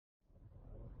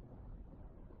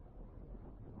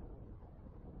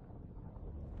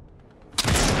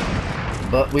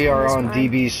But we are on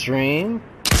DB's stream.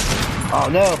 Oh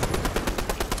no!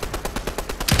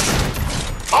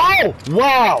 Oh!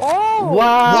 Wow! Oh!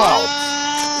 Wow!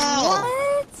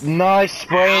 What? Nice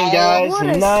spraying, guys.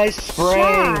 Nice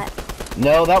spraying. Shot.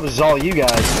 No, that was all you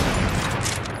guys.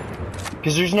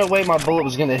 Because there's no way my bullet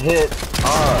was gonna hit.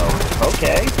 Oh,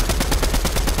 okay.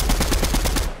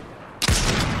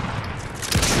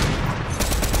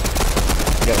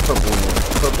 Got a purple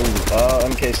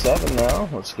MK7 now.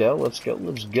 Let's go. Let's go.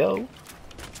 Let's go. Reload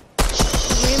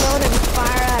and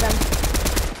fire at him.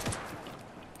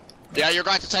 Yeah, you're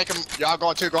going to take him. Y'all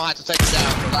going to have to take him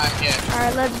down.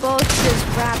 Alright, let's both just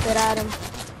wrap it at him.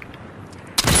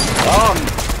 Oh,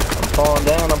 I'm falling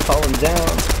down. I'm falling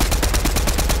down.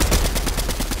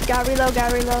 Got reload,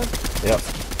 got reload. Yep.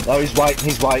 Oh, he's white.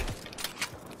 He's white.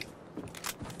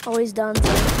 Oh, he's done.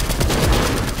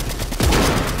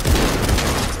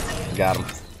 Got him.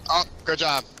 Oh, good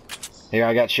job. Here,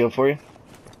 I got shield for you.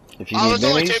 If you need there's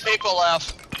only minis. 2 people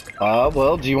left.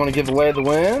 Well, do you want to give away the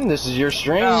win? This is your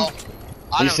stream. No.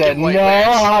 He said, no,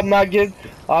 I'm not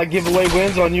I'll give away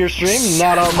wins on your stream,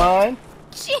 not on mine.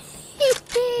 Jeez.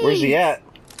 Where's he at?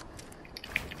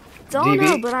 Don't DB?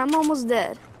 know, but I'm almost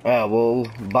dead. Well,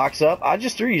 box up. I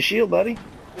just threw you shield, buddy.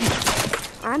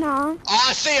 I know. Oh,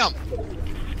 I see him.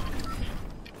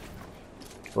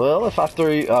 Well, if I throw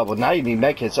you... Oh, well, now you need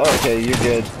med kits. Oh, okay, you're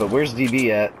good. But where's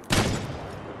DB at?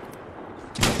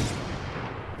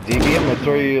 DB, I'm going to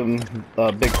throw you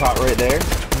a big pot right there.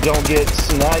 Don't get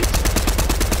sniped.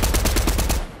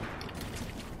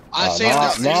 I see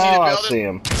him. Now I see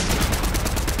him.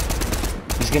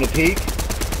 He's going to peek.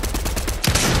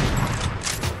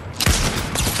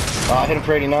 Hit him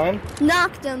for 89.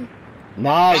 Knocked him.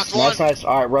 Nice, nice.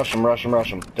 Alright, rush him.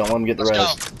 Don't let him get the res.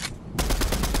 Go.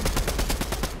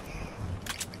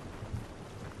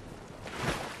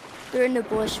 They're in the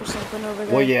bush or something over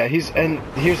there. Well, yeah, here's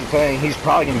the thing, he's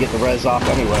probably gonna get the res off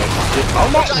anyway. Oh,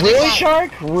 not really,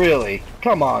 Shark? Really?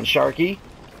 Come on, Sharky.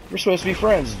 We're supposed to be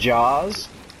friends, Jaws.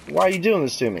 Why are you doing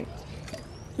this to me?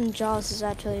 And Jaws is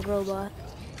actually a robot.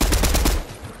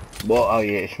 Well, oh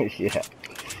yeah, yeah.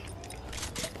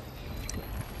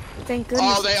 Thank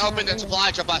goodness. Oh, they opened the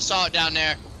supply drop. I saw it down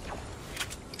there.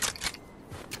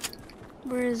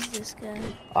 Where is this guy?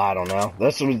 I don't know.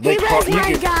 That's what He res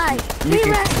my guy! He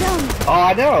resed him! Oh,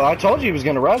 I know. I told you he was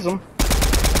gonna res him.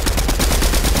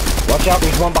 Watch out,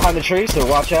 there's one behind the tree, so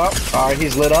watch out. Alright,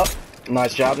 he's lit up.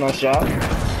 Nice job, nice job.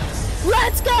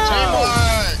 Let's go!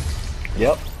 Teamwork!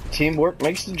 Yep. Teamwork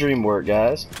makes the dream work,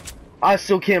 guys. I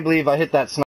still can't believe I hit that sniper.